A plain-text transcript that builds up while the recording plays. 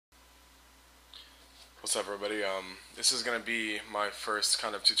What's up, everybody? This is going to be my first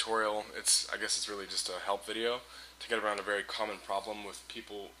kind of tutorial. I guess it's really just a help video to get around a very common problem with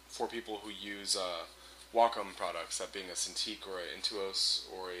for people who use Wacom products, that being a Cintiq or an Intuos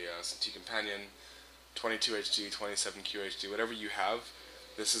or a Cintiq Companion, 22HD, 27QHD, whatever you have.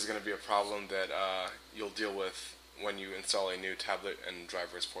 This is going to be a problem that you'll deal with when you install a new tablet and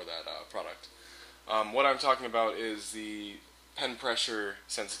drivers for that product. What I'm talking about is the pen pressure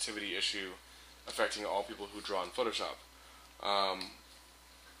sensitivity issue affecting all people who draw in Photoshop.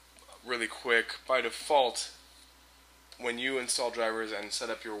 Really quick, by default, when you install drivers and set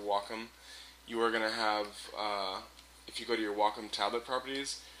up your Wacom, you are going to have, if you go to your Wacom tablet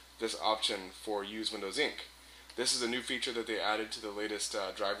properties, this option for Use Windows Ink. This is a new feature that they added to the latest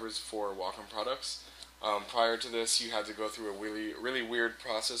drivers for Wacom products. Prior to this, you had to go through a really weird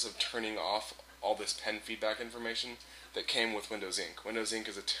process of turning off all this pen feedback information that came with Windows Ink. Windows Ink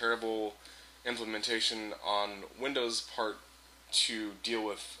is a terrible implementation on Windows' part to deal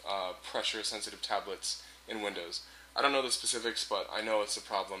with pressure-sensitive tablets in Windows. I don't know the specifics, but I know it's a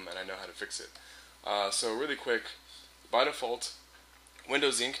problem and I know how to fix it. So really quick, by default,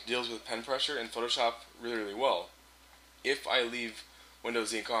 Windows Ink deals with pen pressure in Photoshop really well. If I leave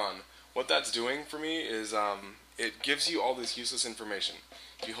Windows Ink on, what that's doing for me is it gives you all this useless information.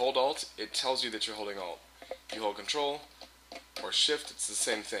 If you hold Alt, it tells you that you're holding Alt. If you hold Control or Shift, it's the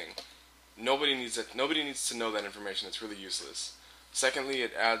same thing. Nobody needs to know that information. It's really useless. Secondly,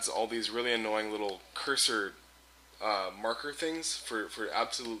 it adds all these really annoying little cursor marker things for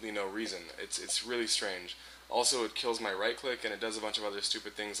absolutely no reason. It's really strange. Also, it kills my right click, and it does a bunch of other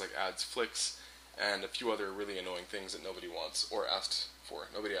stupid things like adds flicks and a few other really annoying things that nobody wants or asked for.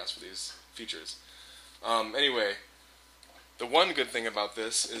 Nobody asked for these features. Anyway, the one good thing about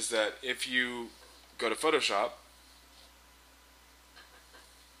this is that if you go to Photoshop,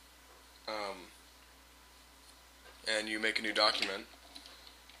 and you make a new document,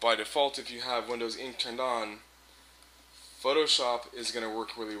 by default, if you have Windows Ink turned on, Photoshop is going to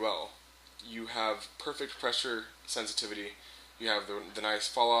work really well. You have perfect pressure sensitivity. You have the nice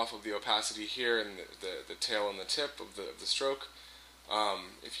fall off of the opacity here and the tail and the tip of the stroke.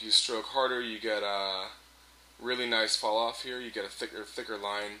 If you stroke harder, you get a really nice fall off here. You get a thicker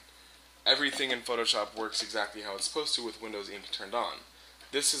line. Everything in Photoshop works exactly how it's supposed to with Windows Ink turned on.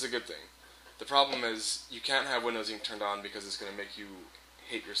 This is a good thing. The problem is you can't have Windows Ink turned on because it's going to make you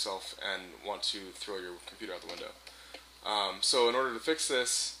hate yourself and want to throw your computer out the window. So in order to fix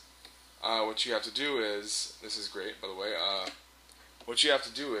this, what you have to do is, this is great by the way, what you have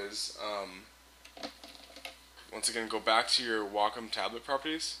to do is, once again, go back to your Wacom tablet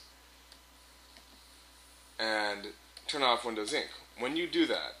properties and turn off Windows Ink. When you do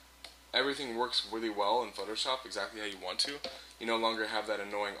that, everything works really well in Photoshop exactly how you want to. You no longer have that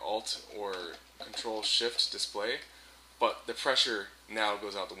annoying Alt or Control Shift display, but the pressure now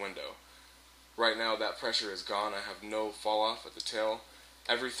goes out the window. Right now that pressure is gone. I have no fall off at the tail.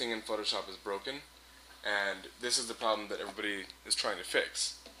 Everything in Photoshop is broken, and this is the problem that everybody is trying to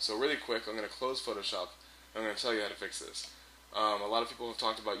fix. So really quick, I'm going to close Photoshop. I'm going to tell you how to fix this. A lot of people have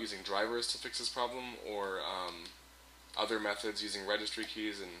talked about using drivers to fix this problem, or other methods using registry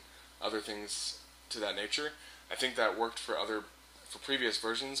keys and other things to that nature. I think that worked for previous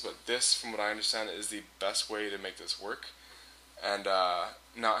versions, but this, from what I understand, is the best way to make this work and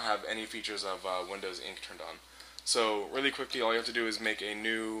not have any features of Windows Ink turned on. So really quickly, all you have to do is make a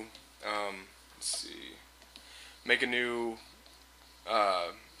new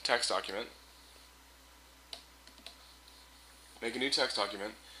text document. Make a new text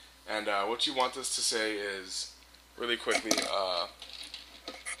document, and what you want this to say is, really quickly,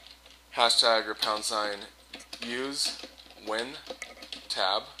 hashtag or # use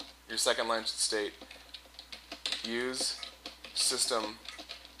WinTab. Your second line should state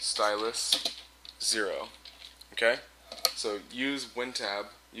UseSystemStylus 0. Okay? So use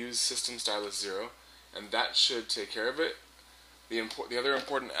WinTab, UseSystemStylus 0, and that should take care of it. The other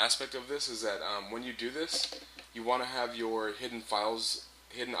important aspect of this is that when you do this, you want to have your hidden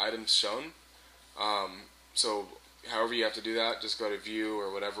items shown. So however you have to do that, just go to View or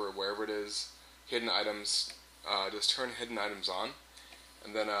wherever it is, Hidden Items, just turn Hidden Items on,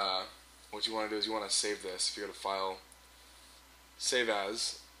 and then what you want to do is you want to save this. If you go to File, Save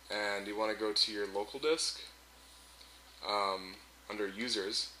As, and you want to go to your local disk, under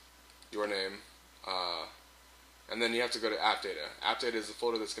Users, your name, and then you have to go to AppData. AppData is the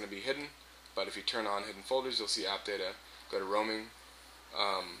folder that's going to be hidden, but if you turn on Hidden Folders, you'll see AppData. Go to Roaming,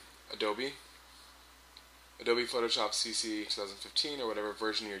 Adobe Photoshop CC 2015 or whatever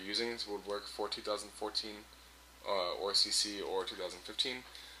version you're using would work for 2014 or CC or 2015.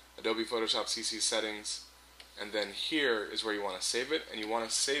 Adobe Photoshop CC settings, and then here is where you want to save it, and you want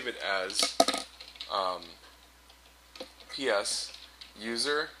to save it as PSUserConfig.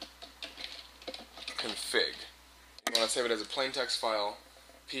 You want to save it as a plain text file,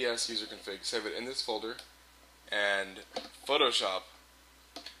 PSUserConfig. Save it in this folder, and Photoshop.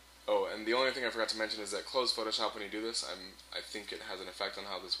 Oh, and the only thing I forgot to mention is that close Photoshop when you do this. I think it has an effect on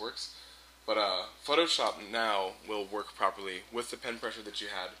how this works. But Photoshop now will work properly with the pen pressure that you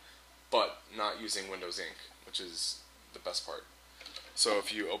had, but not using Windows Ink, which is the best part. So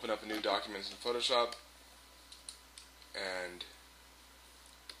if you open up a new document in Photoshop and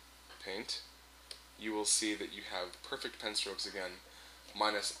paint, you will see that you have perfect pen strokes again,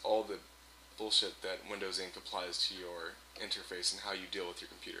 minus all the bullshit that Windows Ink applies to your interface and how you deal with your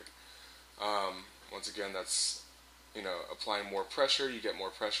computer. Once again, that's, applying more pressure, you get more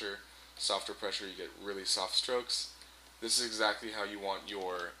pressure. Softer pressure, you get really soft strokes. This is exactly how you want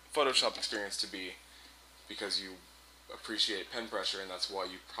your Photoshop experience to be, because you appreciate pen pressure, and that's why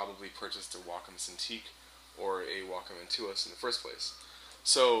you probably purchased a Wacom Cintiq or a Wacom Intuos in the first place.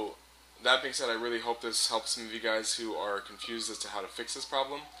 So, that being said, I really hope this helps some of you guys who are confused as to how to fix this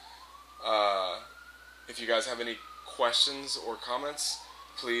problem. If you guys have any questions or comments,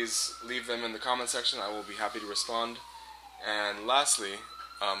 please leave them in the comment section. I will be happy to respond. And lastly,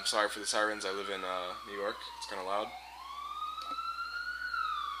 sorry for the sirens. I live in New York. It's kind of loud.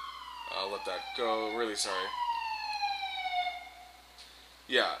 I'll let that go. Really sorry.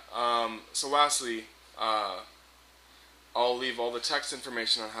 Yeah. So lastly, I'll leave all the text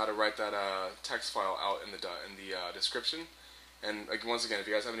information on how to write that text file out in the description. And once again, if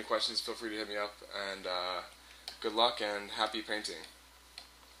you guys have any questions, feel free to hit me up. And good luck and happy painting.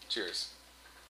 Cheers.